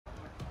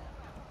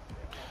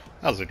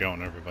How's it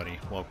going, everybody?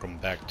 Welcome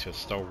back to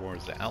Star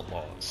Wars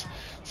Outlaws.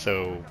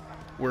 So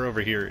we're over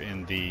here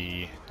in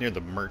near the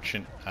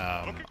merchant.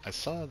 I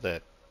saw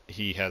that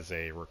he has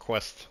a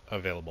request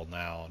available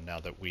now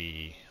that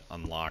we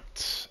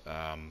unlocked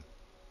I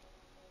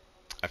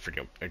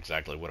forget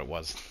exactly what it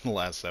was in the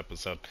last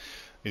episode.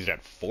 He's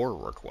got 4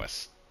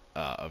 requests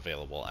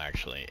available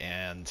actually,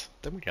 and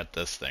then we got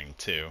this thing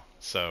too.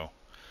 So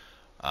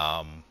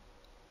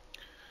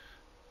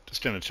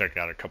just gonna check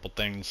out a couple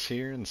things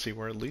here and see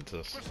where it leads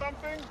us. For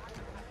something?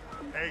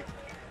 Hey.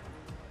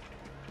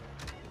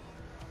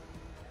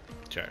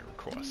 Giant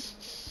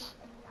requests.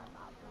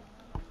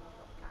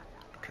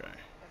 Okay.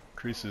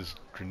 Increases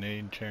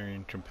grenade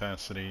carrying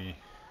capacity.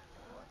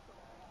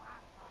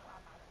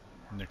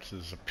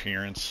 Nix's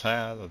appearance.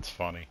 Ah, that's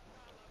funny.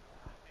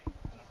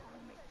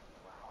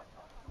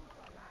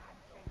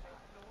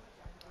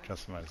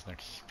 Customize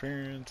Nix's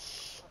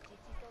appearance.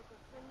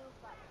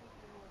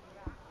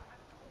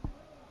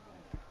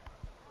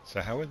 So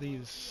how are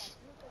these?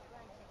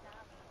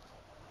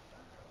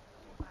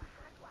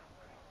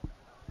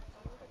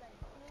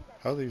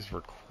 How are these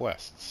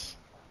requests?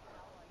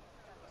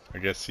 I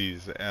guess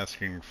he's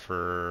asking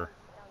for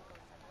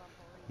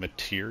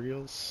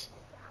materials,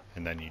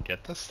 and then you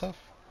get this stuff?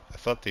 I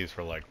thought these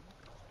were like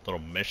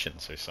little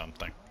missions or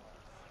something.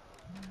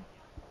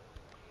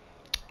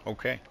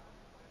 Okay.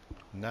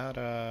 Not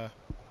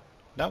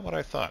what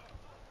I thought.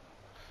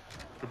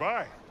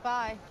 Goodbye.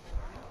 Bye.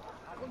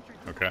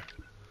 Okay.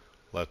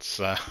 Let's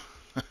let's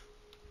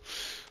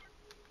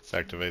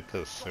activate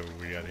this. So what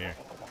we got here.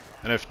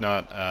 And if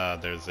not,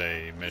 there's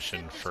a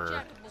mission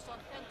for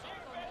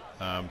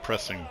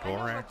pressing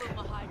Gorak.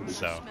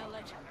 So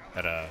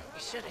at a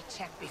You should have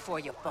checked before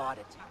you bought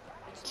it.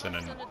 it's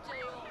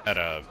at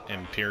a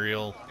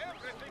Imperial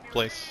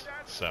place.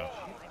 So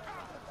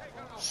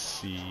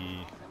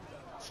see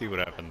what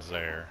happens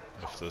there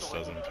if this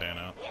doesn't pan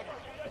out.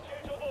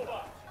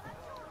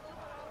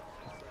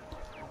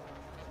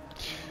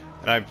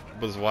 And I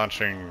was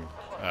watching,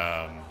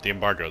 the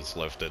embargo's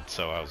lifted,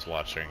 so I was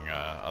watching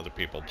other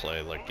people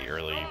play like the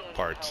early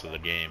parts of the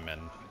game,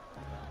 and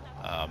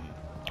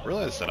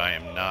realized that I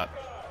am not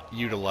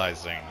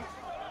utilizing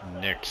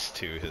Nyx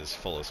to his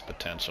fullest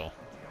potential.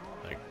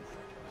 Like,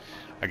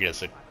 I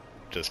guess it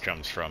just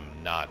comes from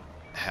not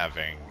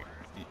having,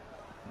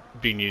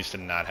 being used to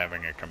not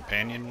having a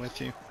companion with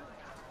you.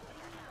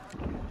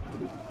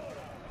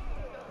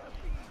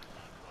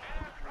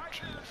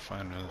 Trying to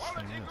find where this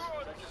thing is.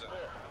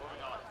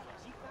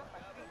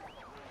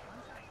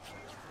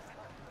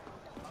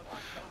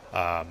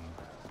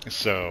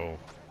 So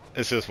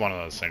it's just one of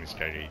those things,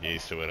 gotta get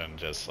used to it and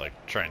just like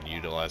try and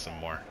utilize them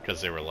more,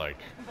 because they were like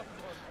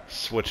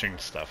switching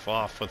stuff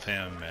off with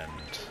him,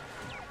 and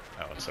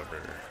oh, it's over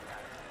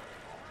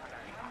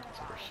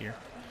here.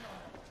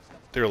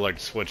 They were like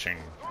switching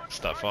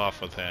stuff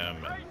off with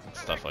him and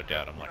stuff like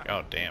that. I'm like,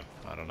 oh damn,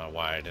 I don't know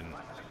why I didn't,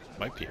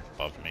 might be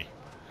above me.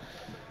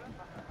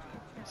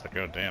 It's like,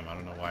 oh damn, I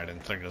don't know why I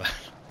didn't think of that.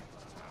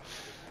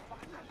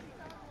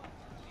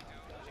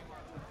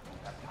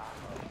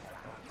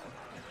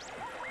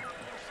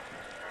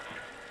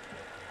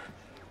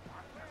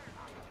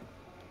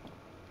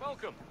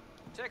 Welcome.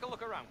 Take a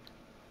look around.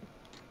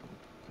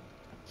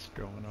 What's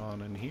going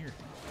on in here?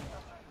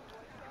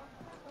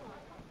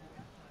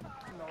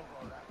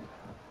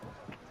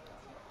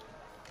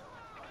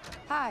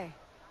 Hi.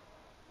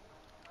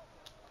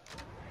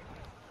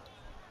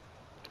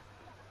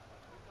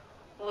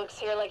 Looks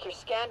here like your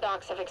scan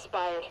docs have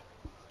expired.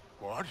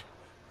 What?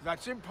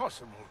 That's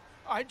impossible.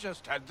 I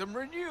just had them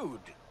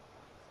renewed.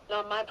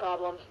 Not my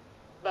problem.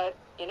 But,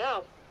 you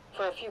know,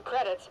 for a few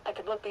credits, I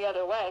could look the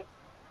other way.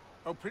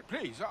 Oh,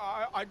 please,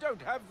 I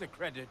don't have the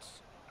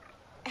credits.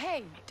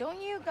 Hey,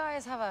 don't you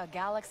guys have a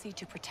galaxy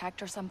to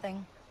protect or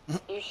something?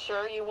 You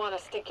sure you want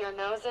to stick your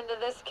nose into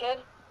this, kid?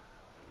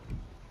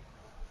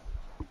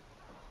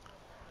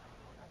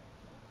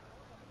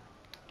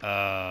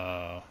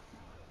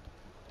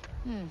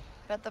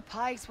 Bet the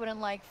Pikes wouldn't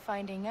like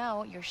finding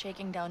out you're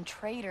shaking down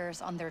traitors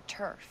on their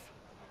turf.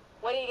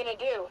 What are you gonna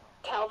do?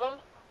 Tell them?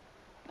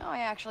 No, I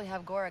actually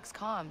have Gorak's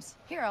comms.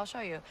 Here, I'll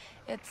show you.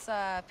 It's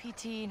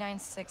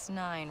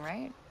PT-969,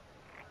 right?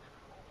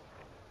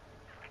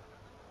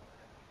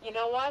 You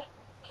know what?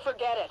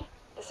 Forget it.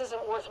 This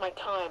isn't worth my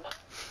time.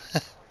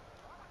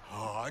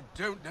 Oh, I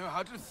don't know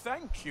how to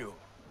thank you.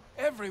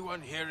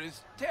 Everyone here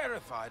is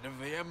terrified of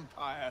the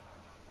Empire.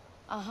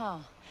 Uh-huh.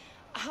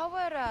 How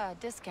about a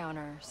discount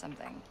or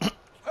something?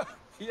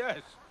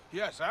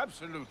 Yes,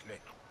 absolutely.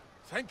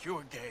 Thank you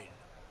again.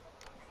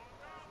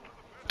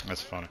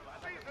 That's funny.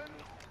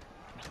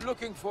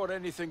 Looking for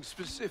anything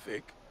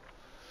specific?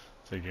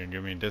 So you're gonna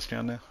give me a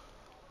discount now?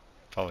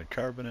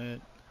 Polycarbonate.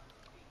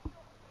 Oh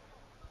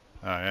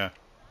yeah.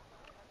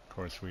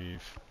 Course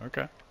weave.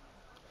 Okay.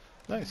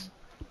 Nice.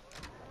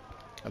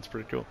 That's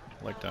pretty cool.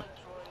 I like that.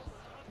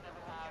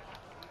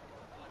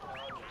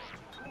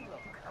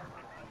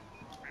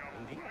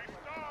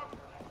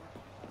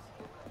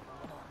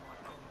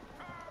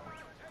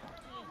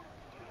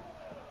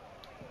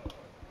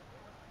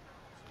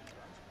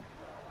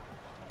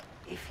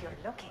 If you're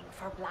looking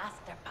for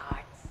blaster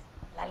parts,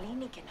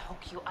 Lalini can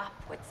hook you up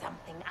with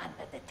something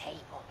under the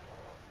table.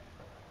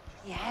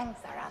 He hangs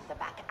around the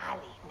back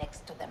alley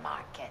next to the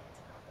market.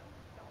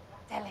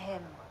 Tell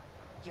him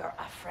you're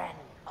a friend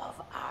of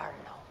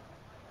Arlo.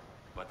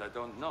 But I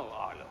don't know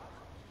Arlo.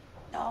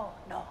 No.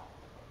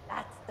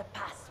 That's the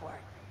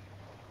password.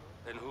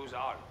 Then who's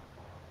Arlo?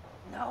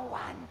 No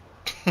one.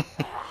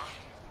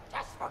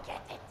 Just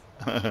forget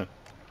it.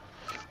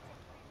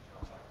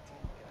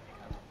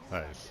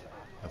 Nice.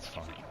 That's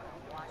fun.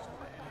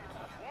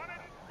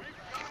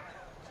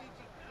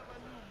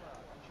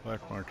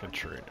 Black market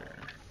trader.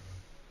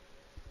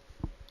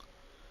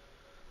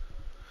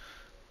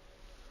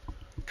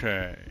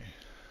 Okay.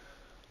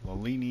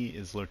 Lalini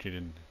is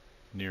located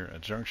near a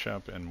junk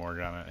shop in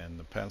Morgana, and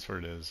the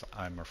password is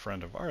I'm a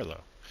friend of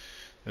Arlo.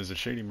 There's a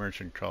shady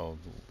merchant called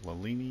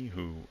Lalini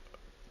who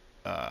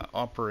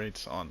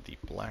operates on the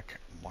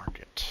black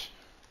market.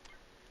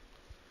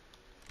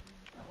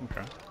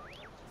 Okay.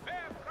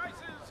 Fair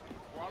prices,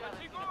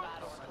 quality goods.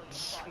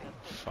 Let's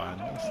find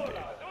this dude.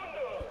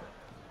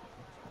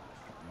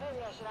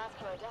 Maybe I should ask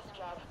for a desk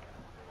job.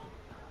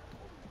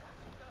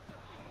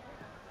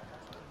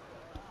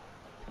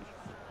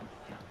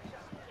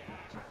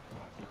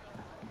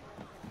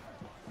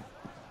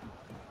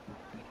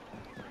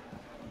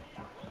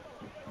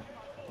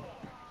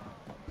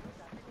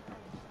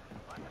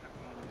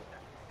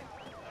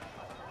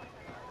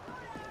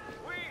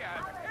 We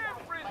have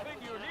everything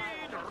you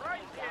need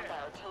right here.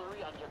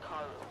 Artillery on your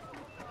car roof.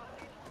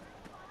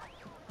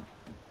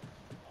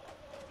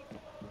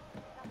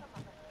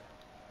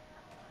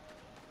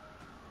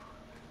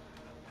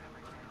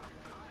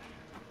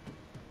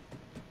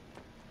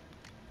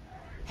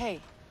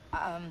 Hey,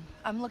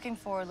 I'm looking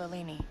for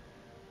Lalini.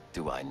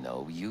 Do I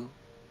know you?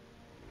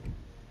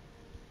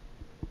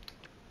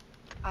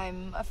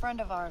 I'm a friend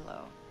of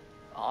Arlo.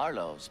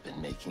 Arlo's been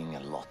making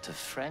a lot of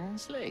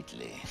friends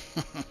lately.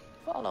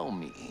 Follow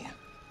me.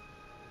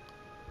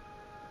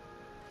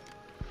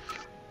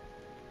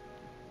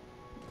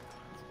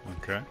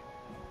 Okay.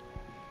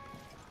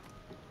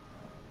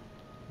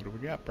 What do we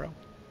got, bro?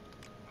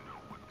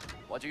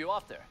 What are you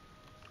after?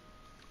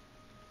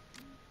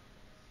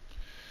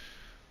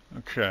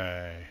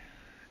 Okay.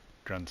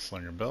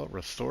 Gunslinger belt.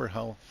 Restore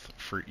health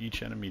for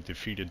each enemy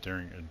defeated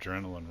during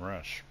adrenaline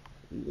rush.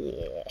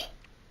 Whoa.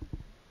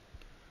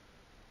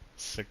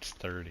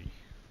 630.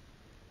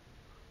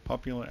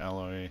 Popular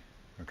alloy.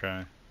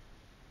 Okay.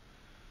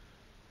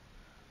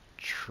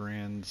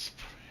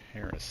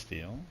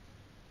 Transparasteel.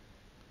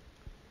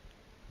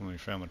 Only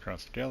found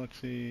across the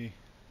galaxy.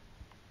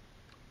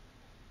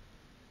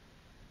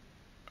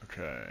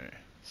 Okay.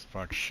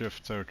 Spock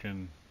shift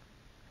token.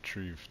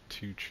 Retrieve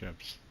 2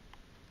 chips.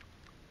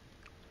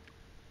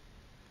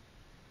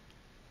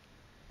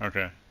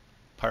 Okay.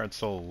 Pirates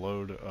stole a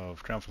load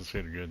of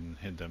confiscated goods and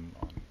hid them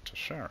on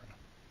Tashara.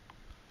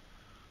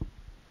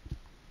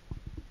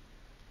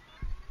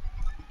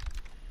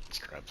 Let's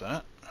grab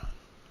that.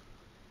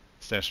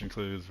 Stash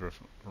includes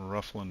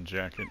ruffling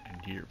jacket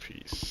and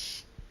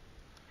earpiece.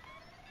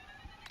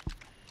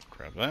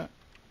 Grab that.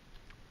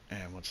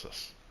 And what's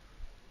this?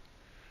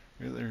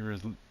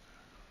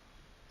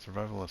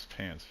 Survivalist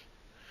pants.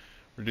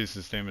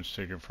 Reduces damage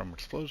taken from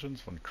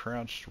explosions when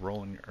crouched,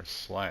 rolling, or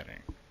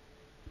sliding.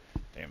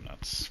 Damn,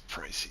 that's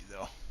pricey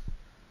though.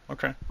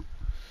 Okay.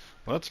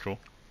 Well, that's cool.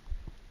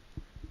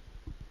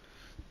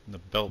 The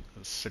belt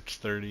is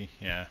 630.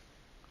 Yeah.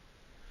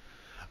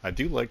 I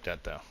do like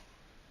that though.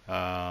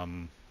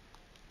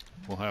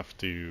 We'll have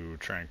to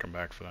try and come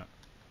back for that.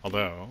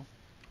 Although,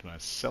 can I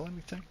sell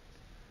anything?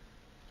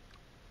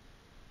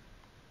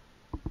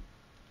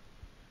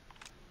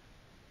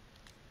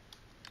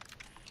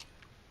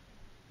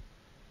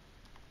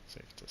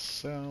 Safe to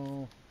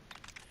sell.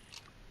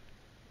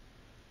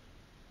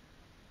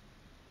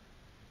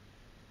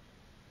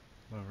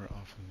 Lever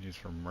often used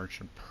for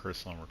merchant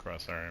personal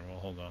requests. Alright, we'll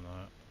hold on to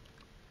that.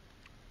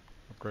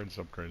 Upgrades,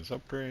 upgrades,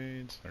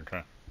 upgrades.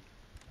 Okay.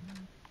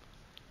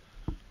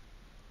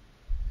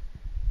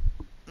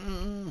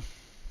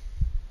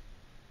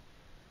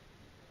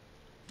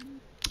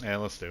 Yeah,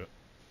 let's do it.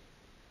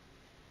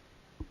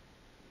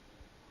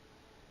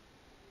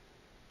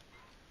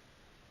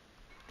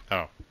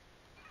 Oh.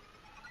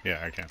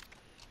 Yeah, I can.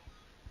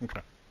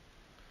 Okay.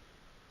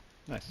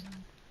 Nice.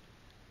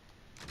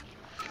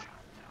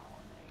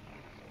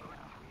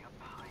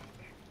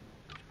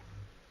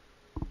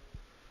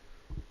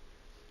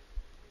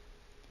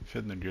 You've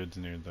hidden the goods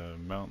near the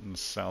mountains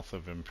south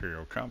of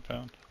Imperial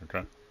Compound.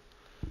 Okay.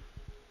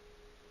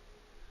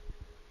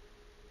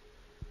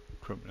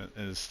 Equipment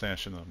is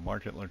stashed in the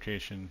market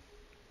location.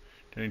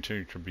 Getting to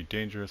it could be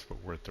dangerous,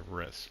 but worth the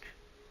risk.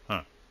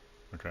 Huh.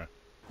 Okay.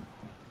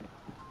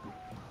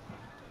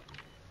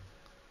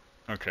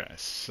 Okay,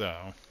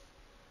 so...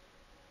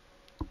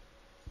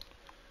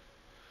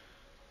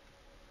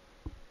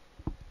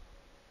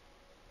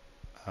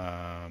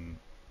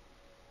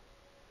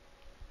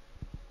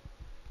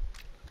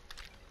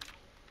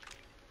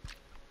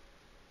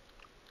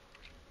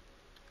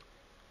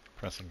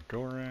 pressing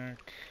Gorak.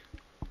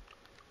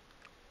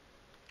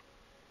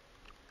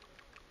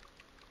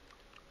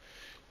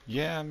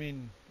 Yeah, I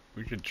mean,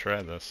 we could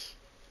try this.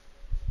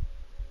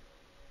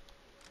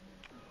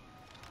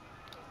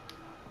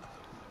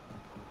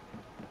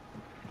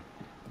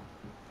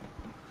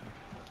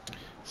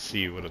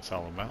 See what it's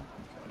all about.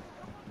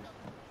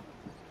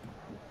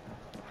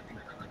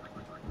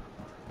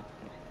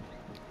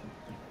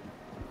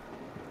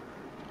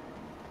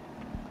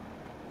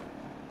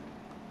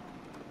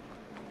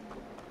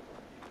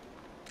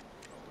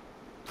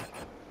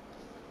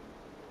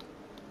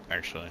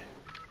 Actually,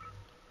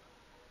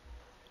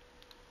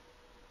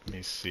 let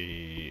me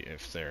see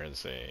if there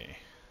is a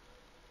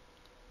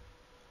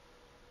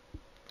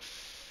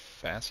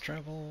fast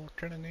travel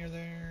kind of near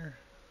there.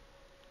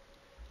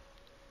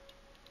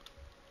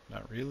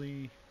 Not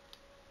really.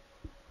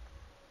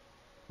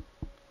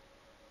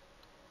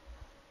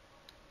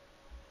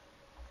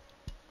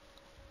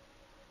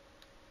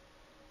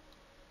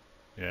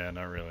 Yeah,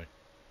 not really.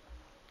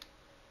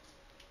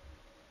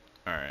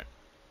 Alright.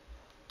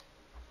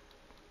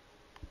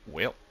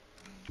 Well.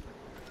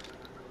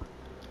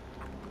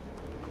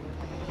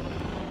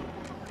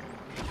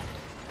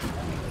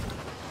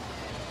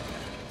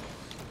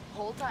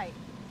 Hold tight.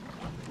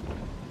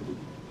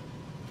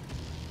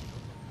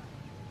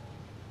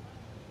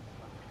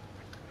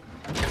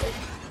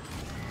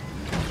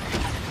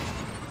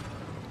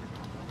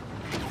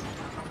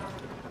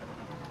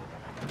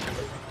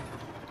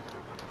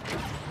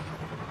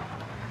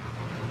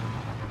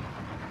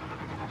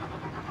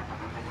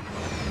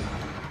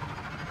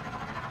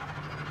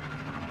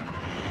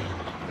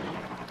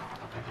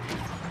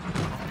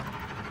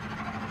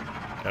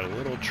 Got a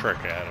little trick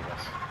ahead of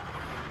us.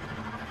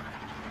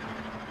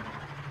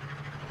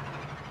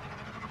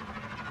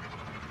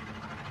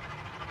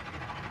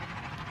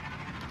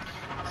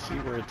 See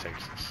where it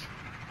takes us.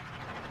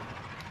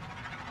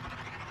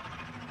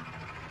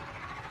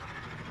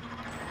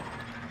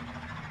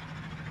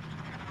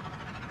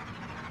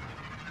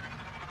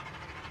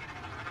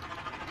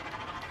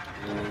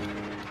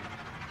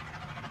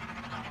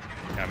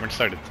 Yeah, I'm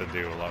excited to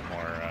do a lot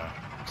more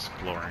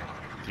exploring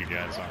with you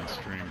guys on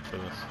stream for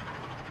this.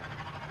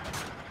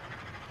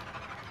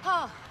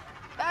 Huh.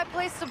 Bad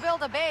place to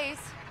build a base.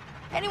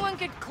 Anyone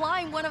could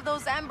climb one of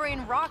those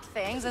ambrane rock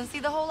things and see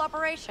the whole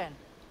operation.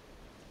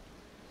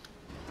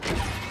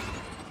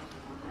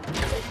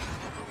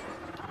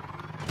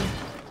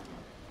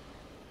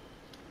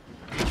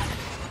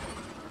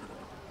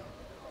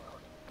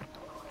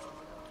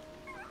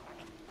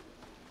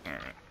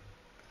 Alright.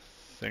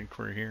 Think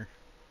we're here?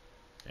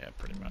 Yeah,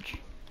 pretty much.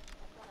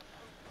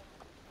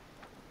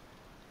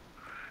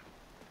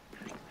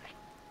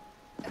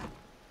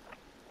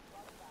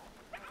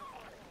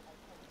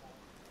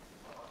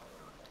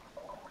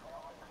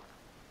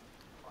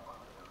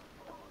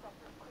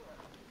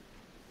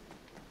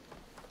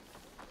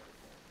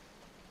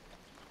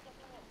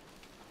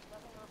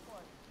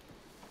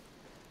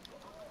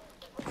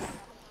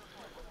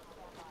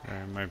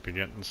 I might be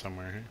getting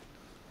somewhere here.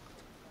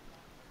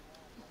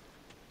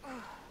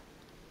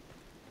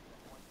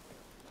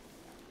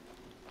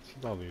 What's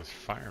with all these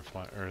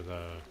firefly or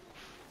the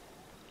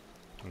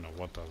I don't know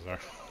what those are.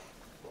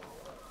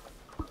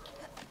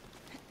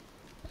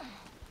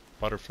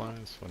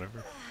 Butterflies,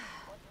 whatever.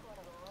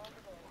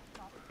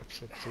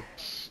 Oops, oops,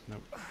 oops.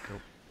 Nope, go.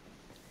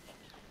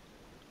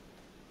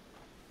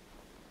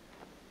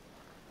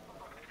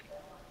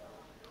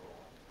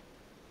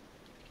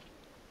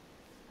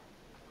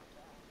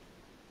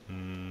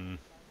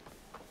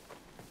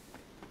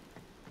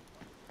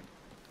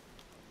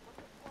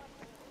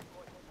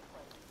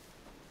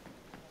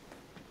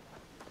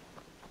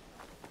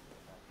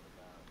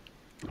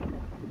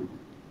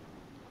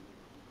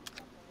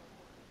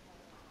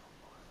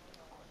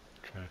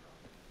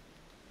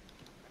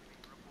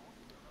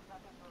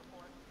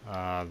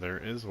 There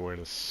is a way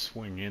to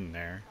swing in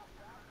there.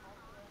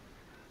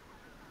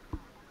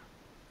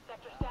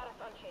 Sector status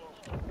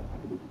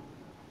unchanged.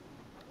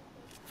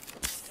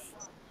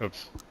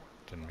 Oops.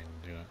 Didn't mean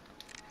to do that.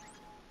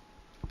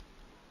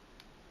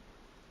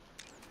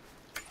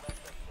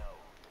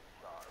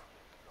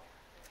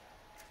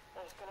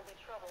 There's gonna be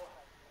trouble.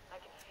 I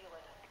can feel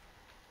it.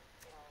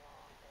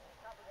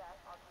 Copy that.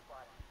 I'll keep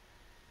watch.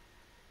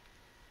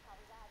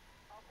 Copy that.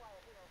 All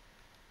quiet here.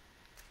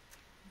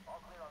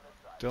 All clear on this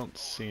side. Don't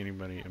see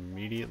anybody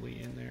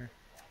immediately in there.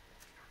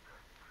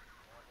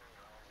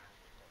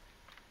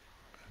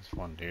 There's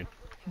one dude.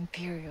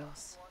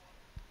 Imperials.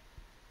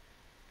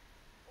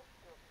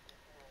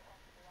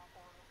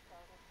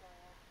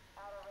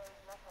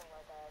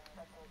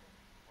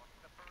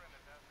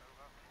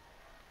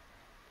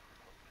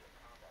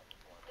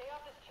 Stay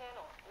off this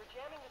channel. You're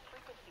jamming this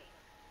frequency.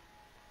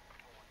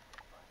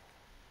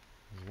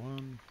 There's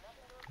one.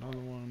 Another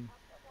one.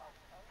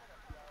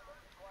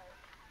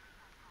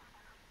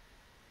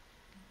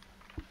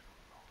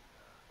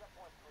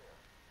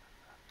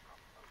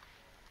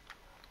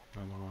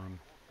 Another one.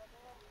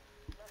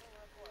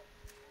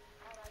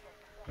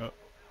 Oh.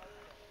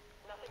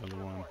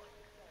 Another one.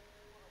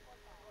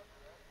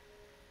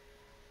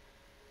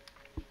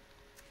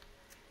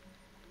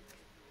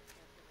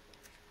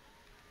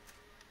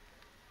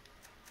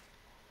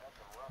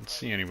 don't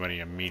see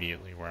anybody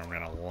immediately where I'm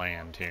gonna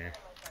land here.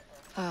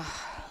 Ugh,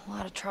 a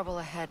lot of trouble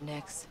ahead,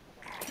 Nix.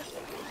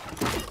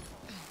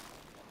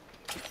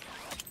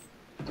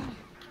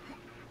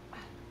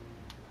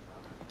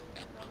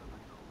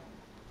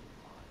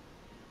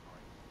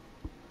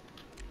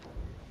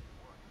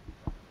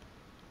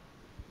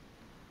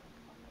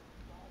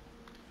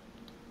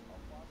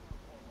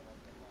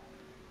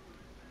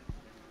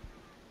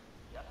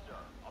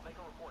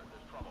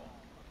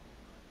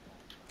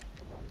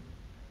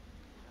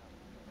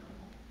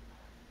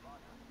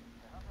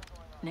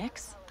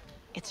 Nix,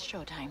 it's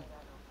showtime.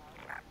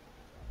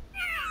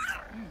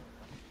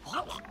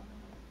 What?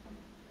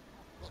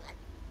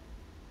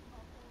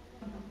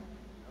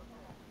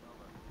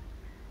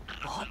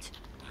 What?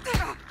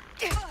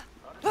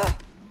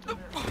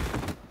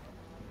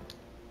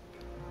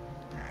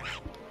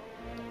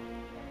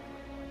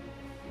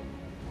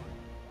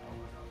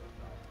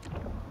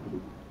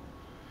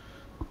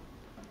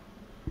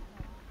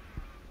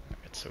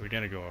 Alright, so we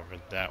gotta go over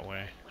that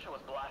way. Wish I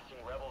was blasting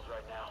rebels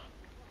right now.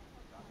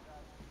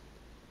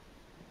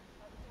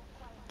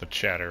 The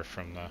chatter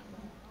from the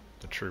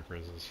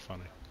troopers is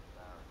funny.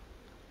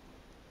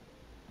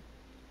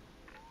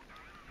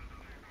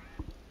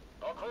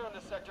 All clear in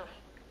this sector. Is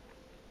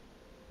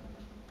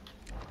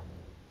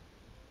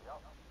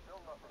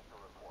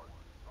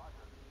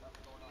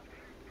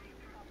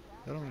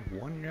that only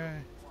one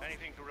guy?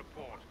 Anything to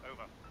report?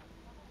 Over.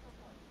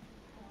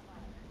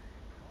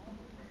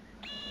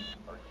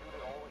 Our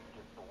unit always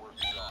gets the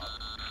worst job.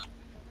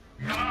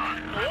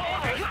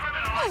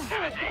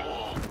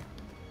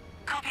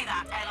 Copy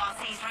that,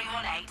 LRC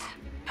 318.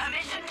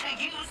 Permission to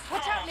use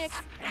force. Watch out, Nix.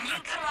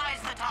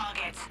 Neutralize the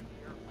target.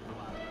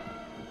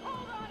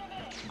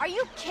 Are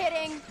you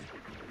kidding?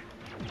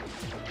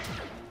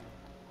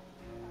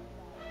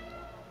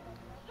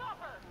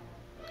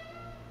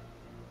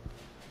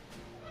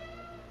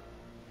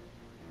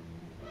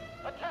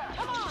 Attack!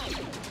 Come on!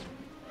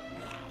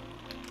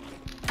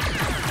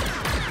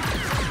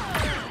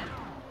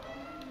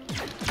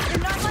 You're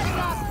not letting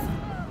up!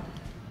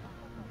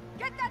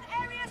 Get that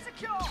area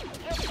secure!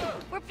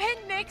 We're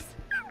pinned, Nix!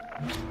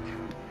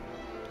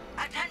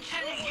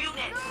 Attention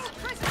units.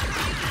 Fugitive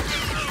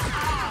is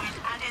armed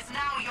and is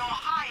now your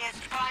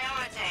highest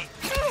priority.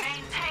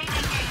 Maintain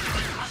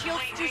engagement and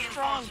Shield's await too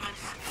strong.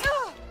 reinforcements.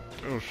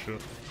 Oh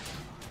shit.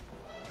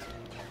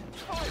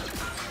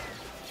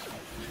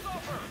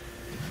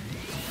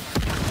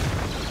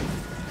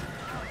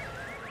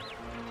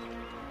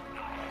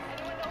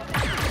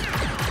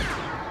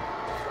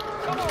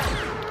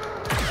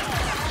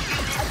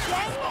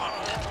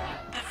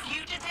 The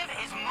fugitive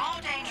is more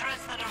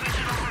dangerous than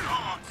original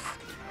reports.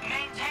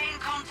 Maintain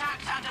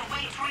contact and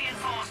await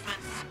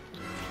reinforcements.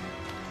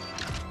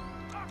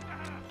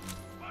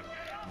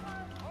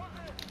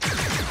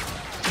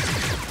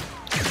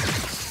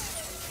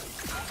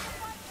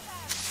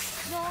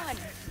 Come on!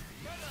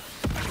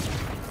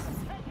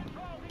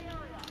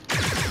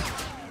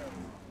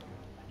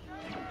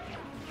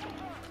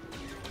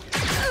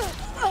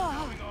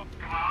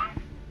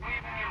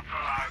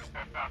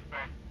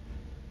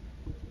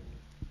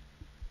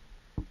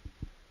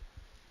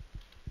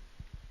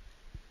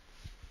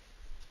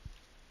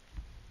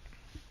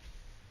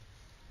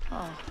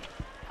 Oh,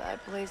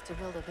 bad place to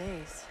build a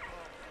base.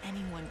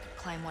 Anyone could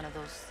climb one of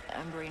those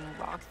embering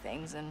rock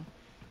things and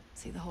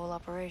see the whole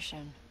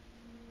operation.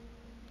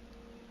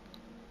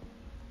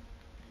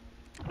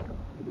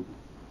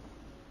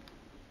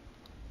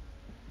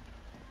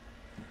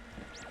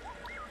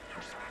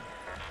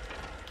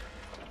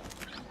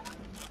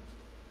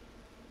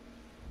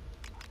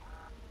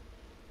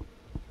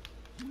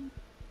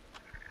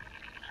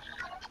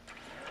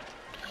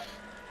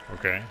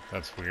 Okay,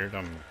 that's weird.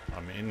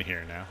 I'm in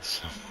here now,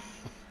 so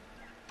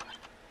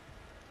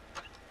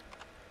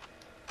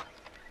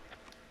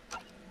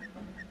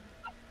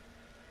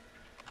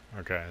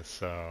okay,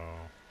 so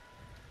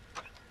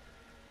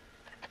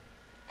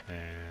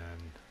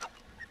and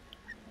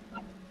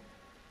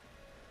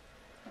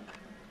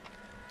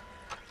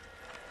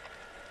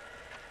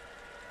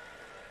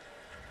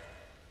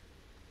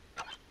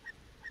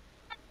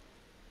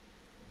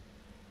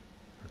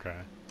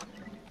okay,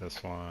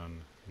 this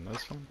one and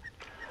this one.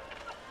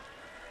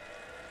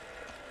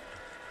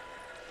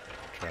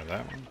 Try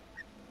that one.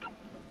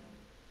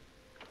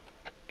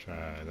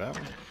 Try that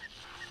one.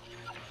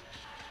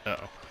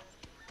 Uh-oh.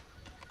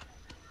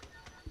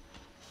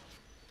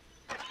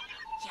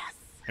 Yes.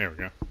 There we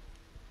go.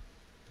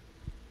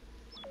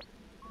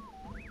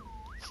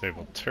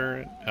 Disable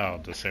turret. Oh,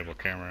 disable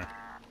camera.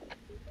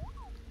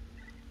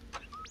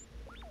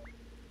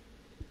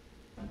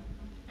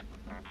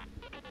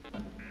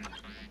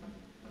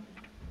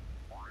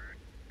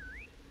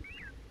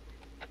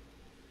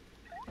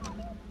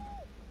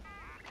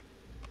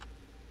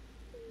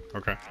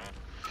 Okay.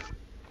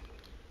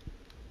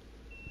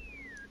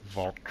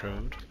 Vault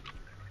code.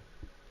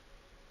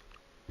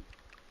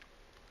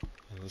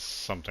 This is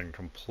something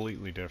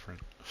completely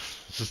different.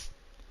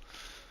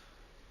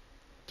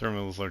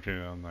 Terminals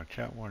located on the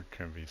catwalk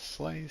can be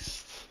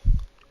sliced.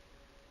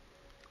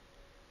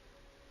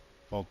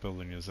 Vault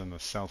building is in the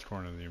south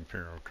corner of the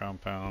Imperial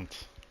compound.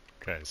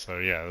 Okay, so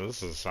yeah,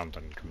 this is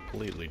something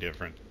completely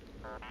different.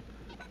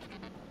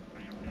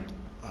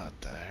 What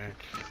the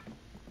heck?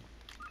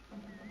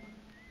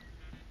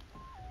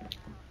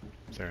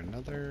 Is there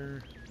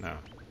another? No.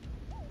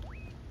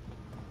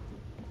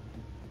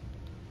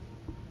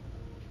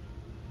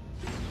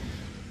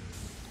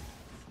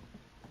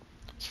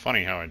 It's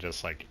funny how I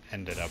just like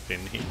ended up in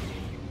here.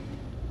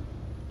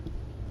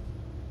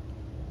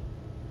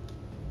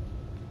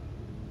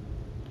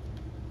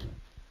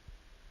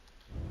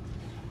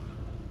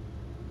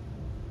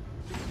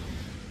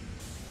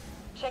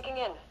 Checking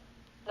in.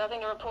 Nothing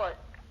to report.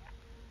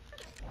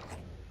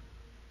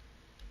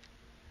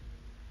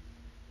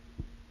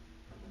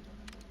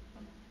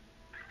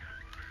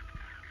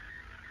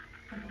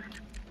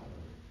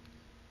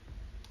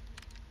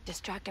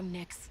 Distract him,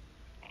 Nix.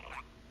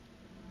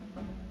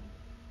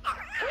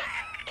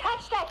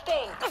 Catch that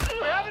thing!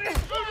 You ready,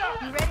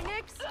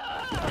 Nix?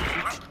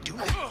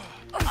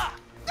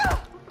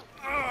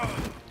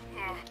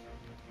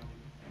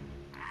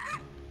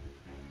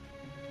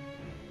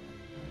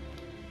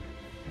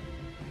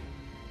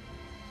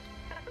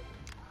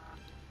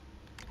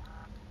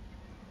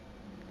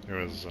 There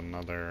was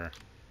another,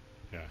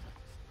 yeah.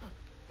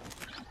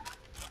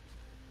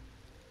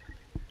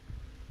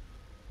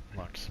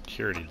 Locked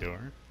security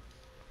door.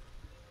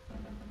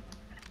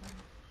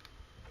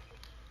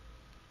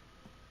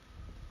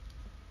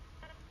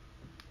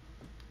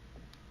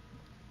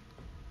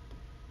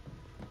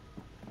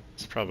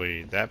 It's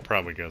probably, that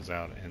probably goes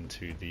out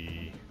into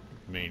the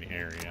main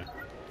area.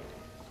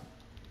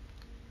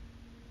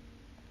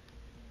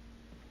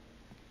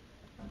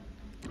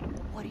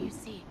 What do you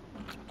see?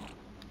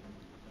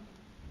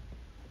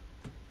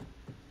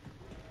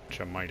 Which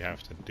I might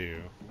have to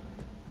do.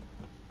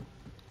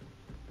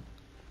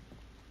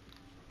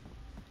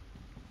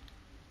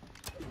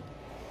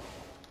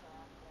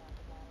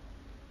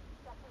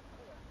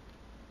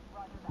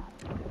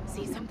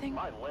 See something?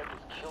 My leg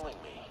is killing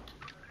me.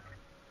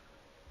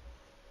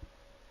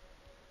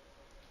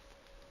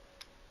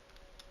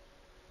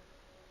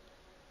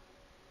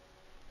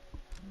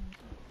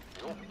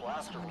 The old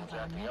blaster Someone was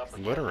about acting Nix? up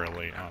again.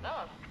 Literally on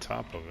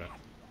top of it.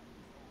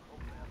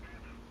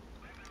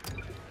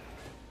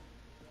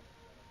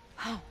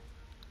 How?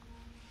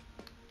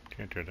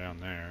 Can't go down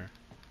there.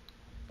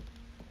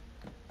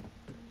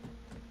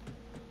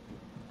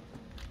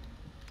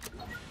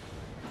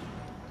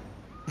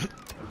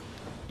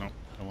 Nope,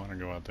 I want to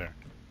go out there.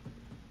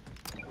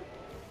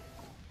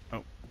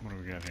 Oh, what do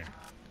we got here?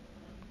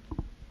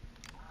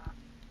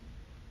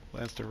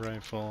 Blaster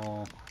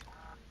rifle.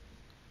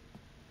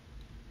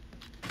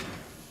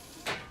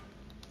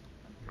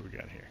 What do we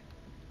got here?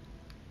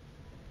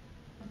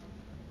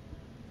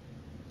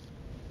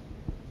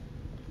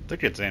 I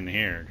think it's in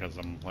here because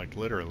I'm like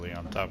literally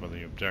on top of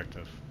the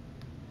objective.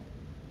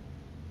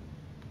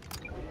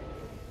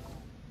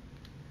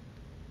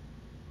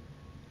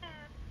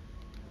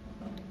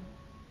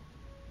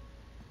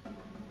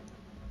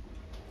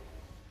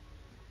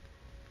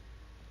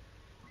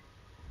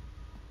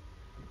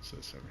 What's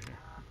this over here?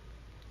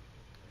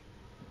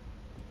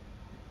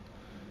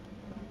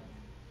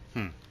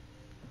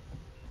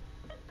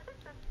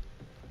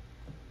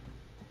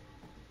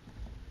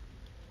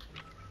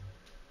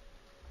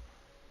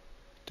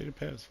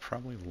 Datapad is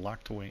probably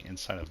locked away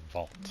inside a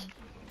vault.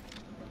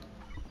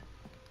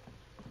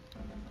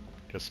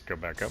 Just go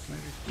back up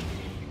maybe?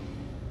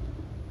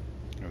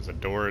 There's a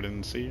door I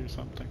didn't see or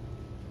something?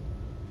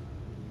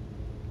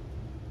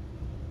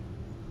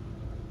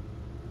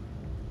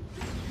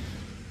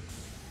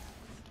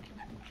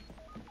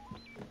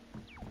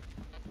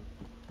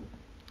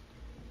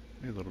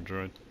 Hey little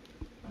droid.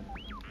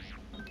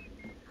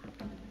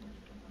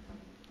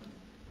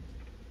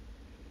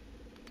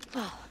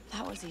 Well,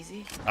 that was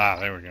easy. Ah,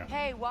 there we go.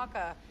 Hey,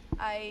 Waka.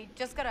 I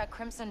just got a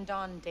Crimson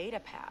Dawn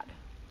data pad.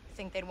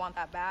 Think they'd want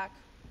that back?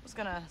 Was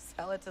gonna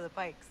sell it to the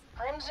Pikes.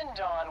 Crimson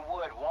Dawn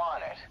would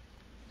want it.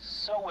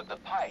 So would the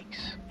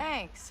Pikes.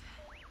 Thanks.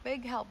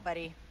 Big help,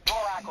 buddy.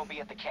 Gorak will be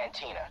at the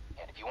cantina,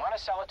 and if you want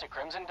to sell it to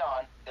Crimson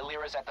Dawn,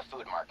 Illyra's at the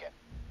food market.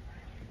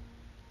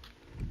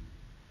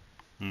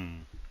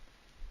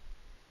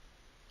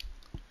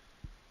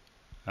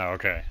 Oh,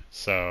 okay,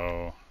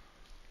 so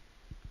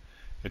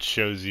it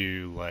shows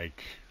you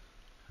like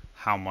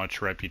how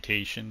much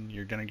reputation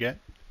you're gonna get.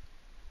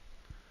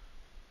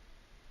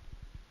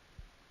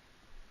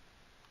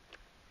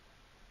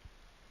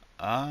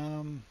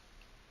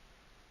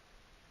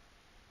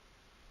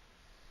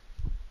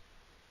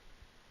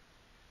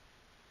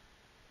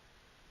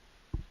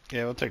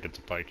 Yeah, we'll take it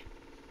to Pike.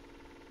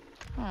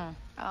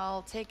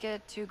 I'll take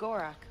it to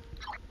Gorak.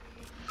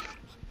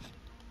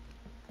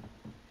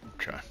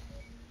 Okay.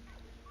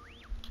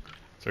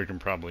 So we can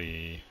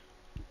probably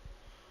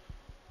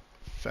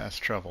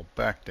fast travel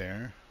back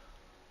there.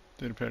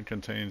 Datapad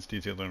contains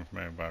detailed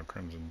information about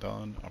Crimson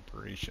Dawn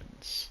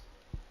operations.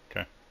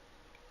 Okay.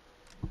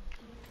 I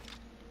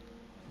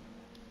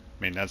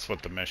mean, that's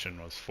what the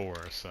mission was for,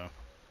 so.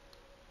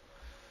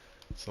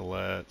 So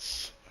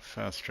let's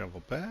fast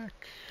travel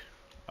back.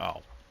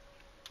 Oh.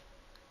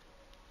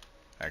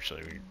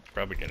 Actually, we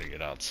probably gotta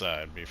get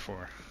outside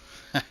before.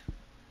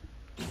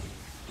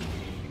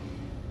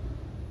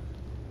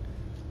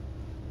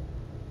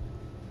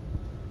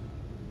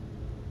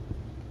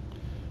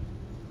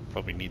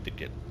 Probably need to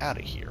get out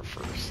of here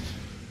first.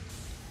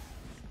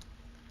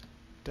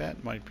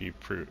 That might be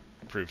prove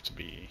to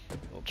be a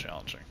little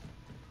challenging.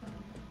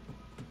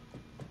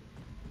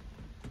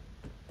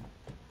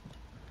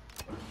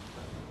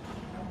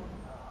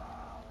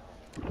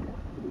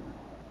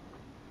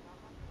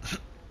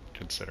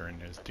 Considering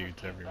there's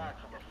dudes everywhere.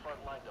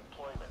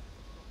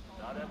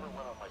 Not everyone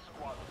on my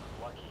squad was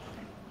lucky.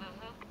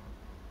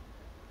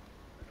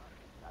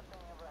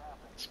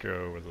 Let's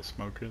go where the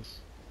smoke is.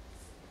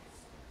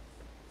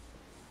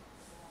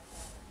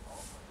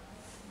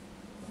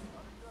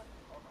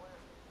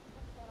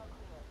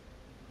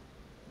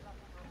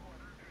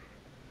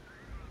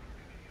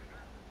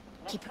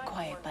 Keep it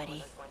quiet,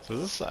 buddy. So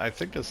this, I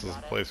think this is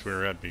the place we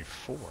were at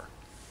before.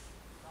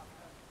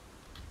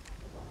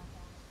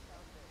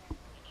 You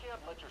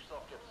can't let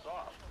yourself get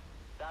soft.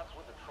 That's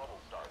when the trouble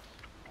starts.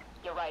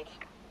 You're right.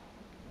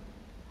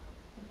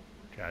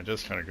 Okay, I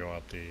just gotta go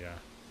out the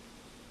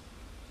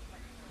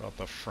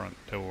front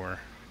door.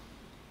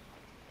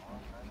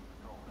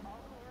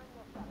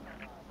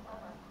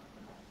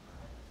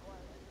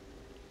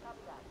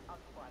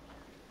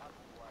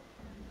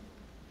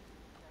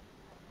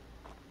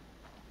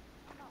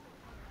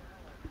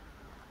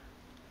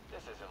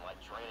 This isn't like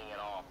training at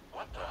all.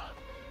 What the?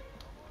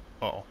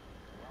 Uh-oh.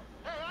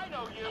 Hey, I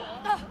know you!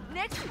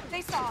 Nick,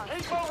 they saw us.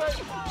 He's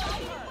moving!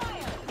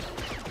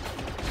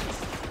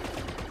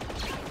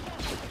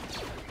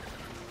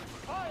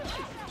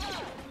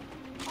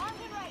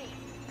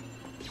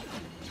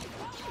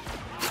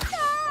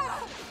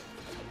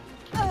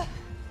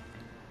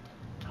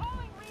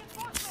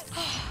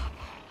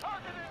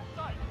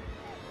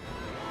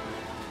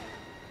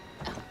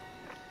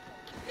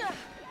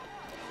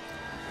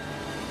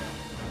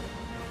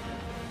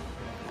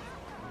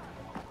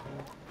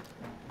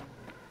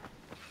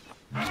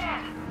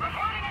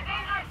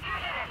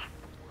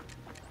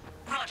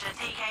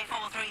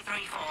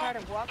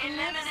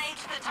 Eliminate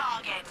the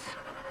target.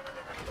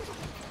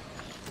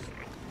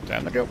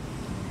 Time to go.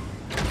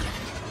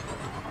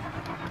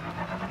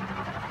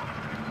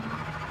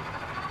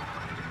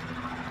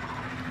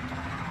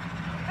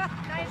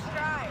 Nice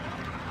drive.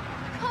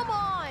 Come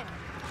on.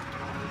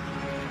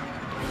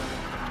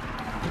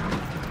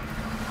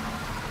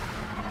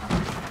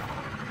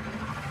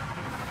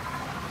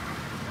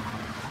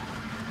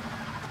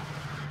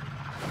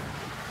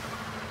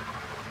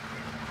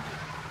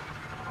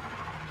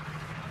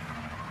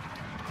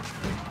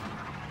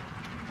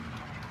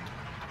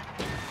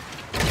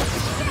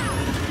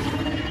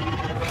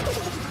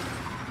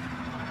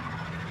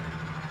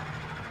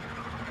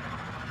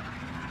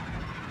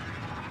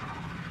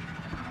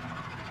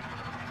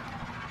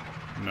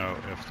 No,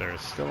 if they're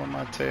still on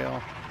my tail.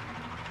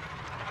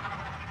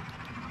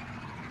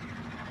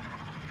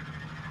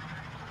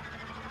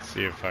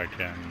 See if I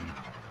can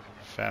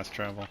fast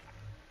travel.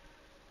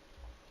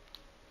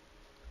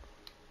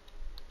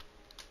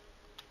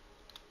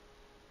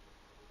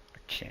 I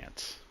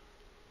can't.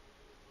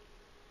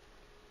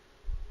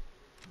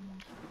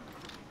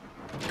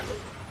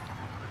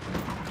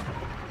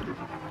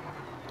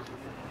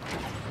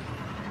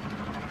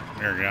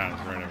 Air gun is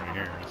right over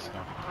here, so.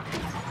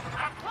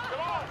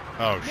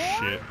 Oh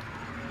shit.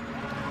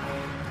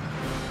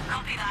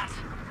 Copy that.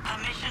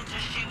 Permission to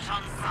shoot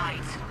on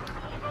sight.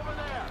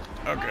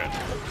 Oh good.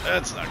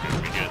 That's not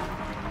gonna be good.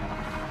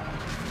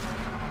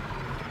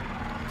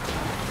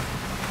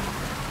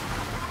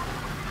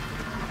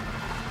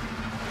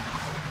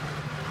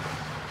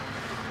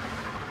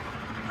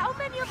 How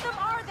many of them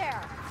are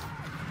there?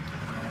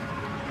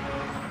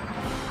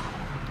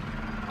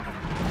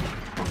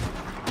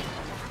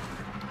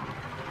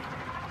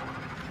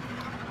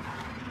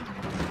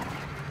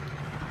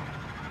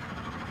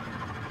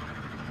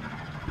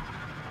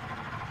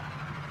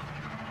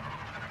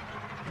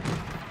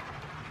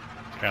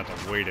 Got to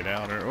wait it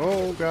out. Or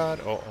oh god.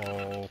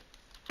 Uh-oh.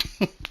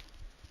 Can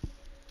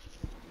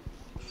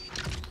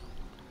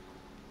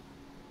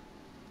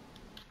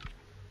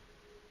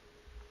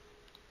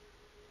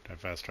I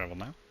fast travel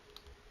now?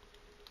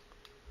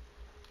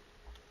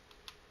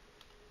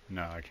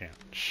 No, I can't.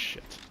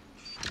 Shit.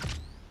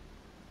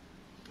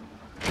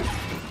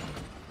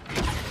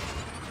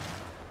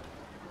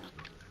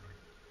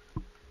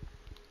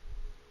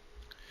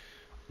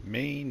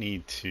 May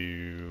need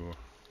to...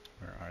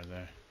 Where are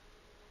they?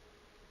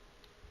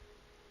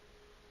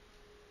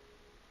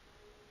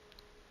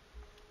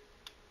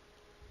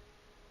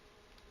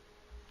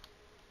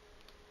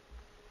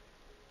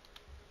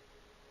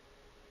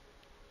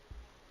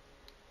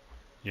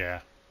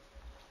 Yeah.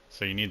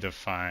 So you need to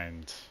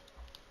find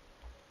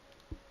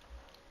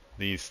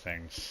these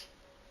things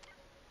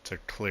to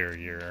clear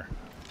your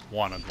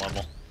wanted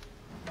level.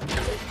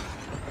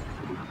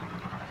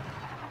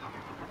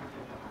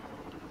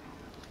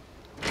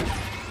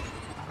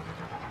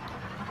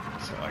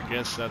 So I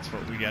guess that's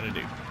what we gotta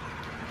do.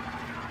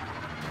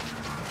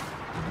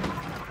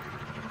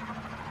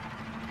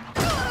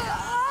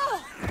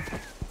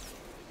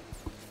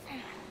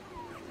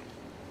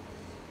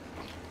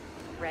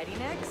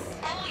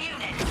 All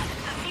units,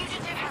 the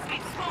fugitive has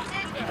been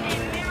spotted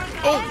near Miracle.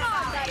 Oh!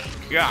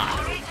 God!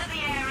 Hurry to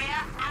the area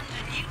and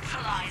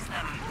neutralize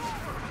them.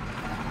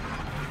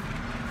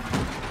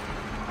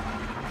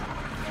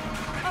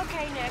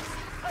 Okay, Nix.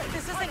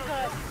 This isn't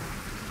good.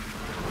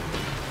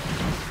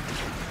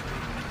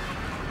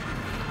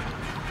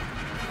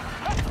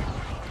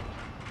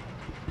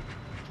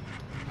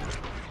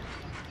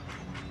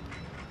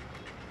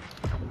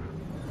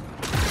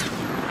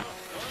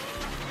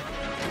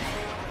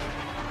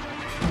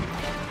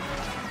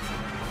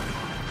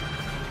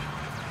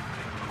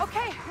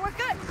 Okay, we're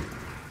good.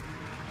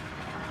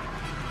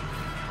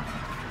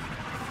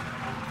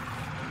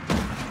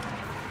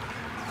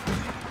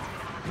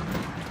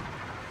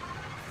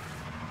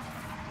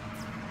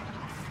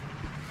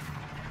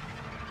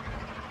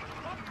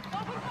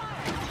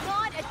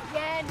 Not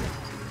again.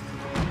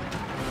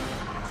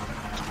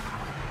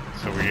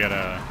 So we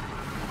gotta...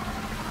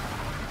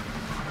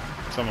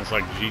 It's almost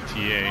like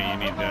GTA, you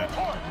need to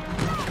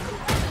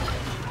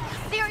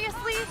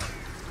Seriously?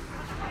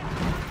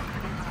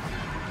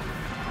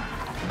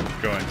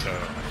 go into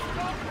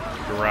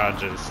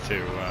garages to,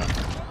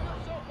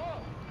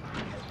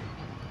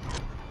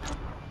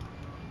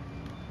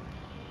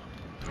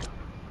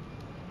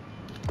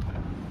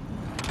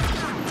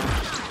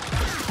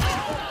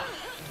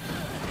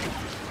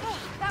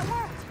 That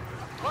worked.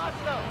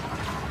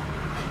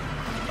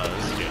 oh,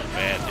 this is getting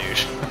bad, dude.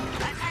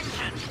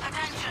 Attention,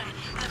 attention.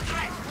 The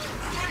threat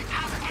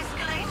has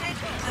escalated.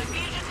 The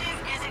fugitive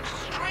is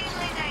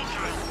extremely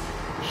dangerous.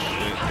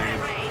 Shit, Hurry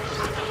dude. raid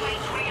and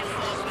await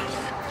reinforcements.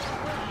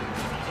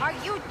 Are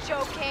you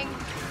joking?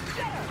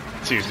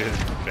 Dude, this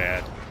is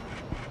bad.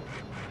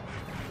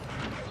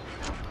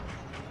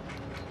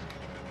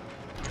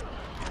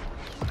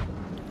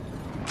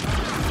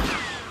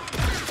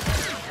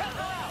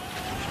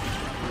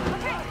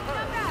 Okay, come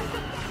back.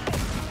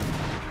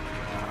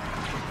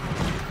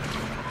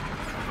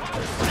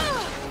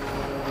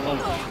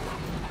 Oh,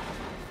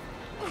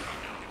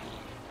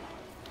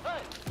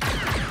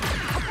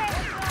 Okay,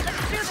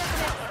 let's do this,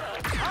 Nix.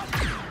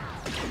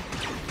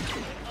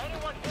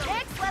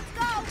 Nix, let's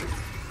go.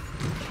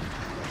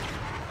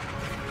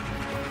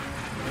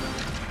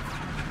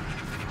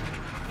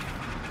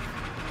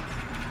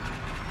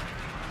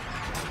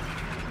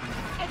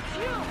 It's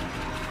you.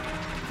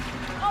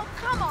 Oh,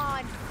 come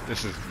on.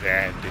 this is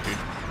bad, dude.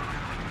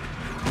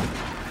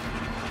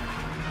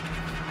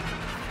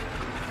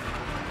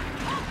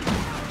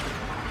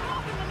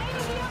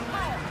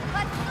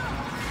 Let's go.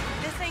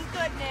 This ain't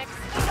good, Nix.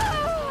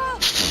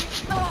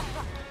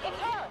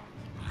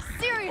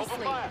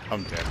 Seriously.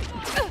 I'm dead.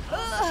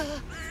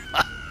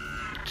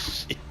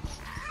 Jeez.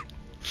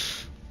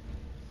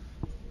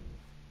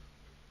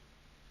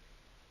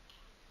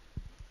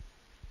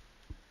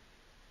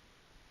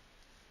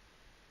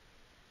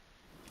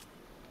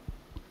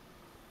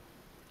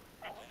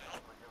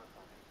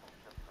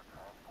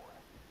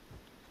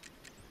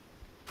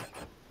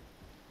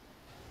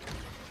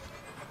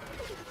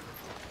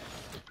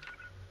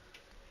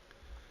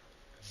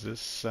 Is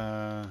this,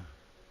 yeah,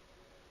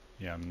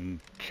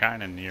 I'm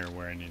kind of near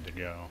where I need to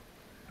go.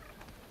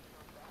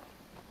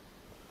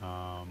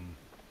 Where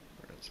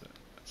is it?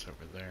 It's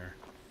over there.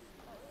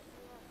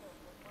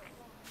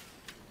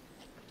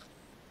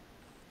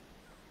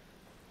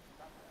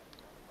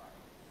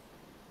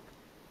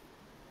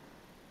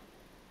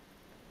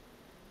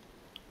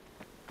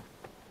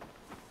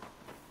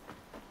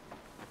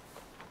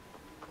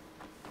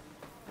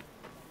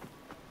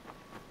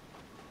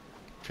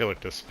 I feel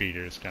like the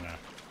speeder is gonna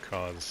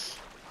cause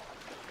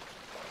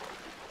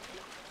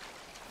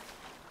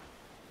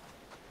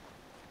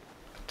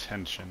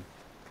attention.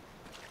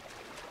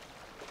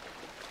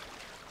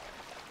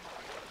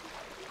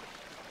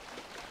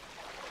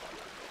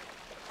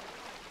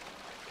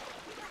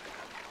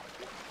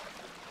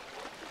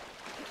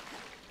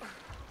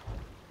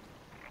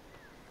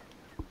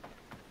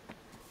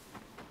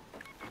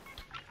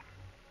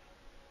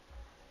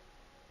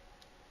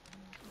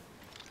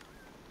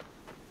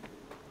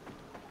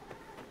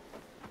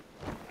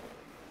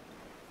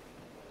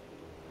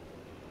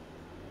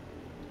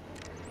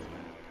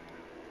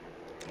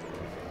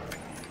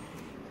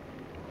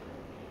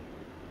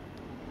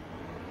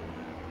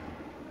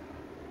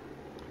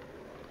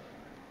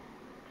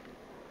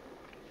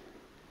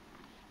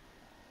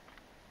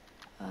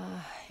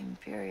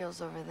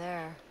 Imperial's over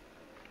there.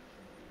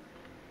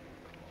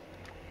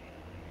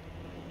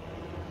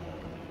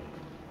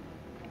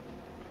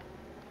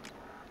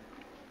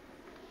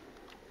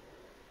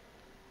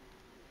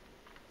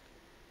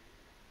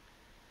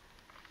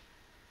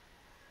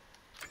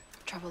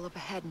 Trouble up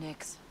ahead,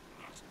 Nix.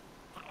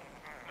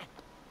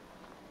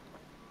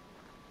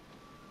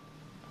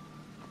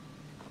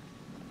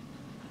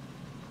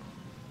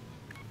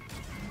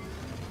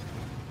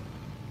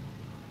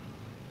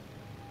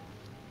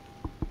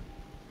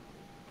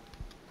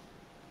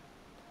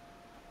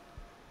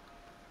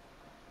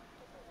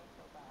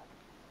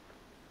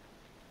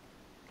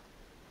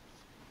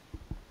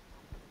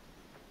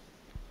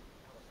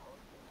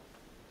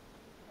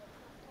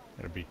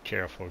 Gotta be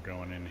careful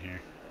going in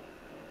here.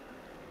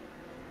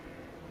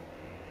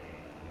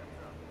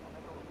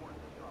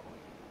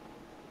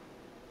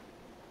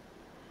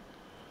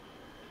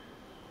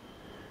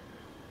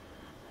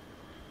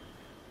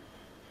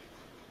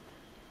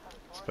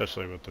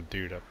 Especially with the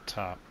dude up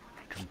top.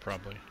 Can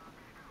probably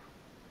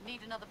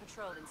Need another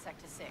patrol in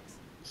Sector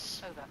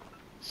 6. Over.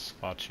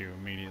 spot you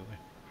immediately.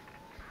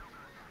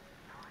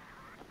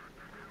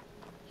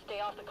 Stay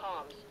off the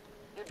comms.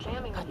 You're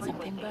jamming the Got something,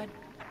 frequency. bud?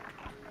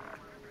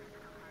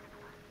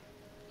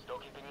 Still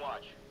keeping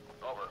watch.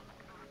 Over.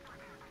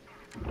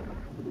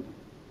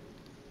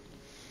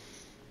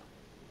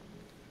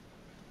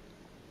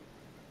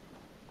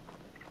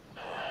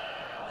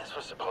 This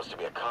was supposed to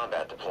be a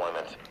combat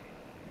deployment.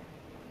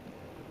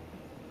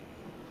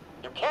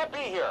 You can't be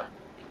here!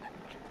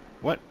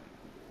 What?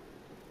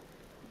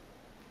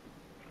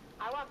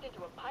 I walked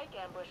into a pike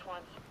ambush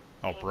once.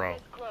 Oh, Came bro,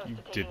 this close you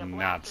to did taking a not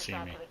blaster see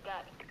shot me. to the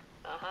gut.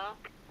 Uh-huh.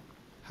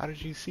 How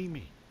did you see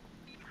me?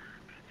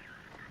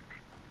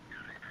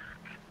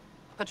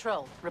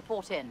 Patrol,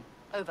 report in.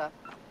 Over.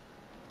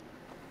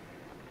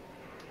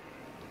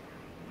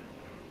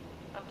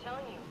 I'm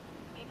telling you,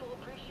 people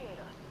appreciate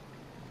us.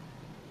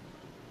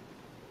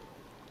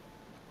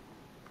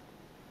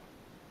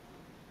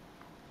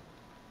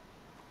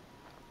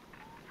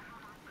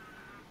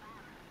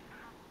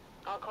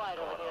 All quiet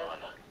over Going on.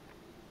 here.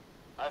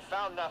 I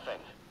found nothing.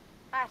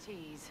 At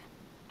ease.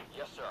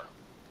 Yes, sir.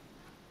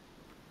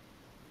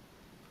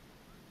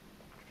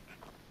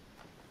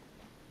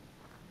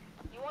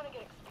 You want to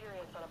get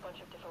experience on a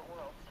bunch of different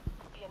worlds.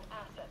 Be an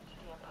asset to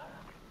the Empire.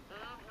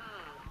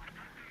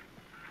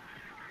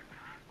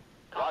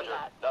 Copy Roger.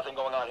 that. Nothing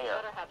going on here.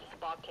 Better have the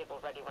spot cable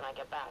ready when I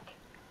get back.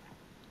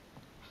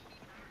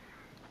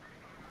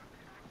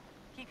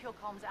 Keep your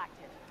comms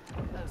active.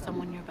 Over.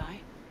 Someone nearby?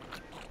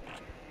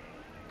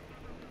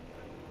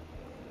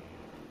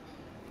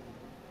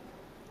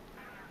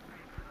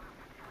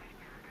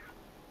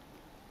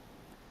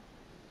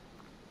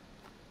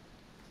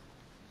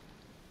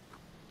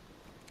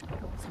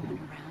 Someone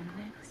around,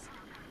 Nix?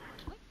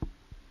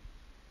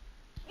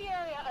 The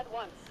area at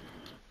once.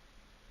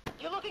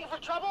 You looking for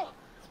trouble?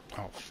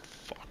 Oh,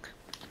 fuck.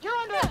 You're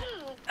under.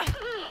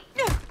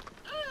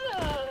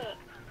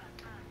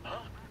 Huh?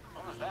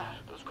 What was that?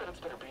 Those credits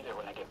better be there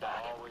when I get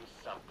back. Always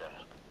something.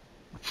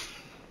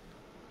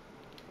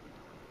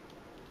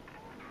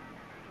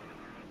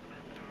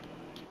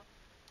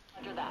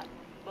 Roger that.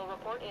 We'll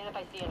report in if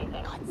I see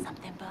anything. Got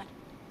something, bud?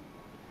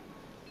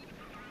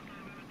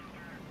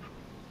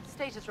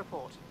 Status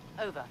report.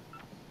 Over.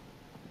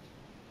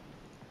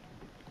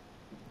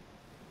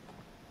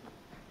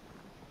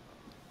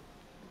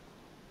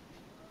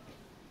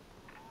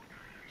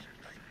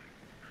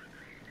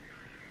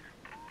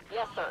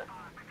 Yes, sir.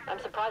 I'm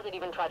surprised they'd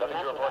even try to Nothing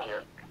mess to with report us.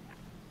 here.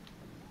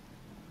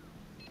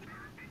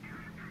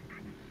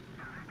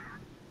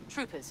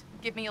 Troopers,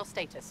 give me your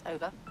status.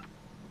 Over.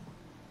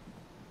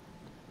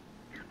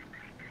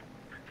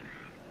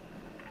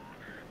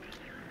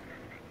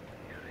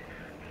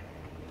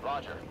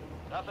 Roger.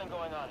 Nothing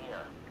going on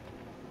here.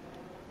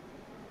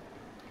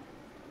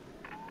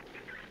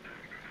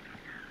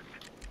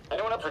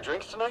 Anyone up for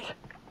drinks tonight?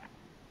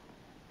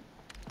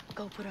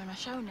 Go put on a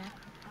show now.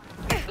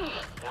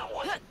 Now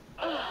what?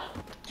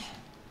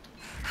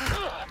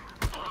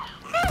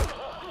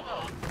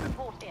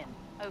 Report in.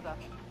 Over.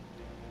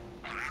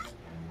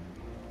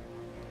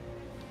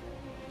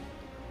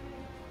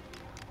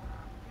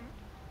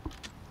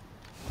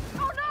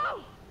 Oh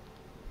no!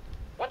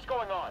 What's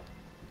going on?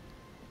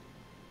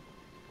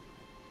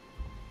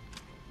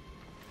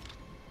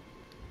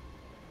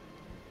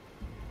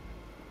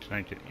 Can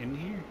I get in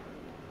here?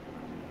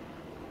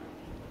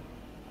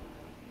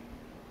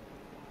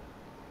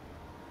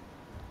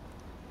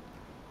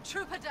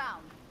 Trooper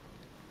down.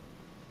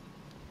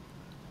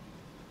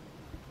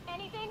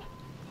 Anything?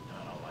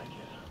 I don't like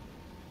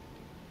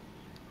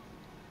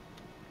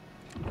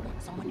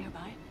it. Someone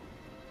nearby?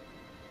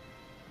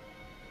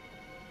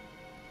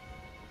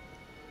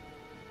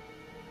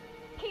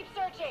 Keep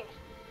searching.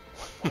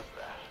 What was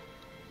that?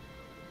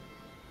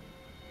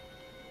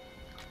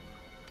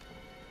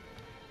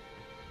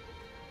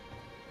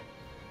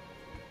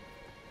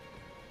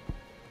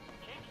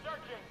 Keep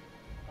searching.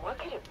 What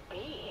could it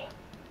be?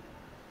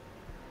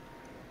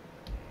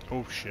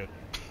 Oh, shit.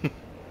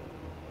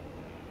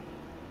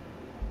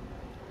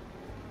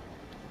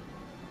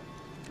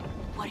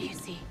 What do you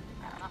see?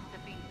 Must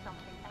have been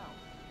something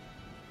else.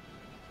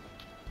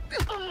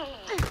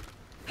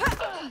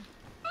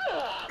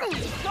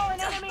 You're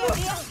an enemy of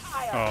the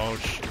Empire! Oh,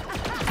 shit.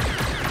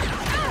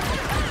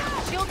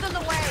 Shields in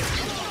the way.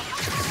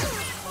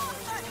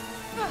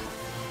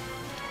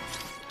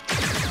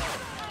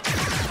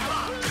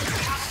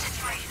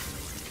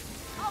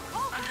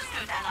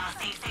 Understood,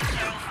 LRC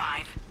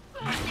 605.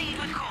 Proceed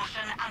with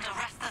caution and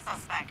arrest the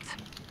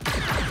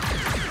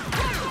suspect.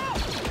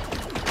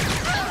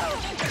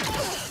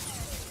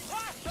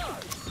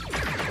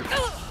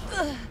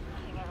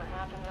 Nothing ever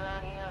happens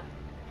around here.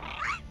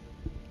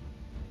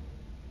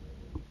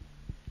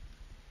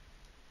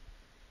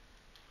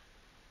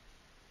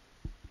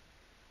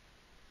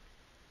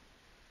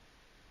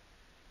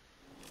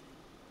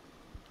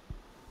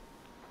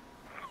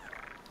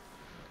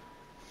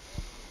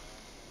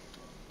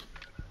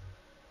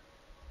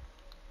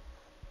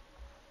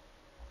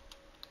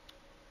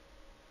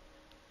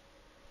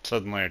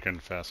 Suddenly I can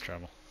fast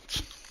travel.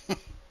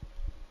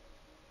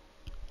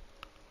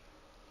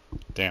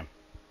 Damn.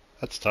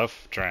 That's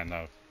tough trying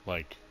to,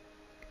 like,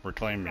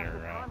 reclaim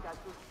your,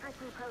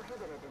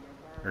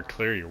 or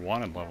clear your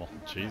wanted level.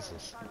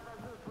 Jesus.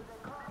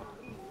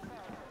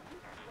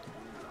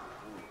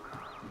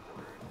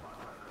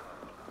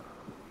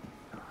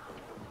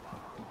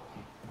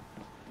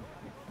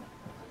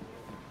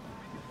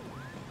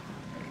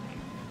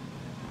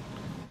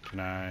 Can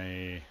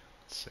I,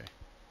 let's see.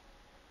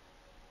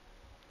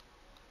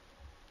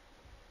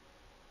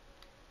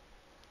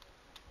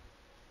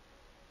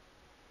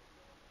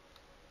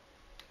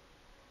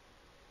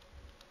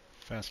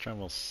 Fast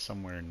travel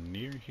somewhere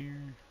near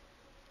here?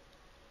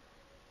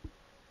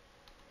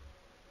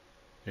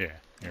 Yeah,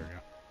 here we go.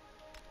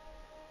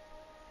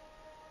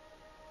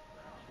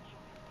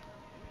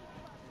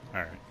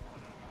 Alright.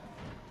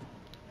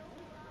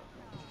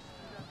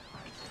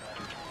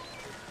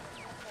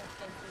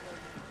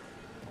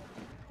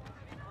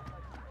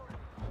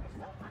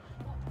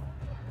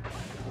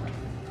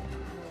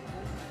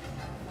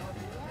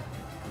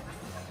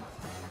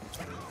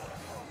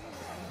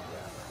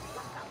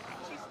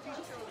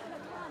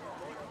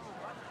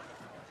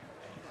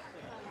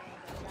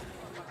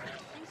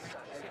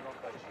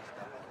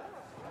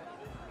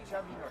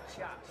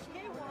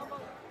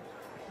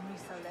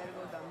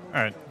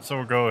 Alright, so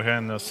we'll go ahead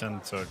and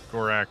ascend to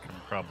Gorak and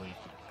probably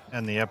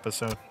end the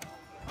episode.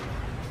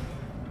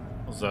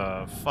 It was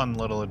a fun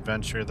little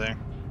adventure there.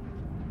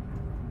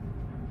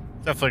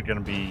 Definitely going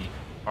to be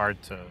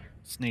hard to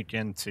sneak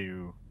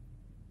into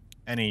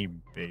any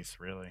base,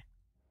 really.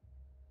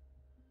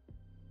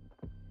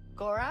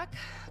 Gorak?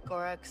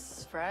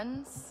 Gorak's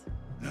friends?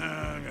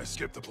 I'm gonna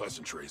skip the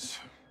pleasantries.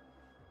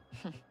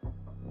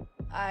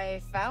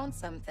 I found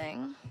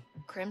something.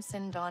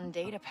 Crimson Dawn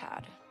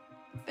datapad.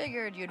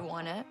 Figured you'd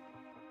want it.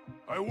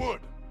 I would.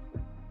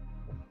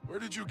 Where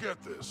did you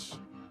get this?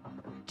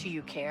 Do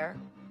you care?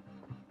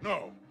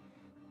 No.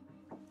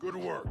 Good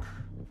work.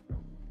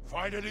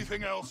 Find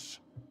anything else,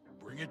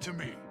 bring it to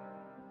me.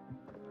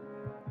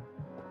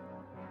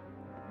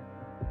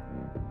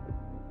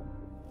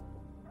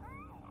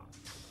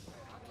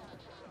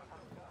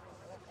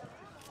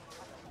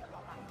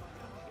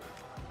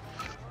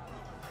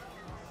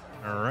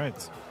 All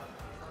right.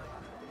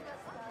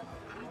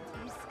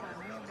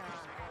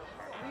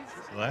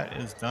 So that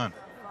is done.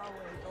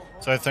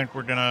 So I think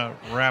we're gonna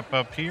wrap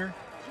up here,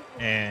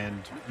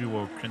 and we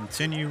will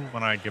continue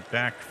when I get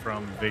back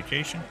from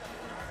vacation.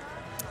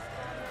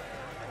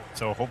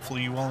 So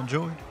hopefully you all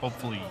enjoyed.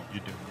 Hopefully you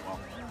do well.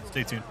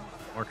 Stay tuned.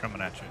 More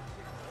coming at you.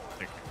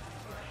 Take care.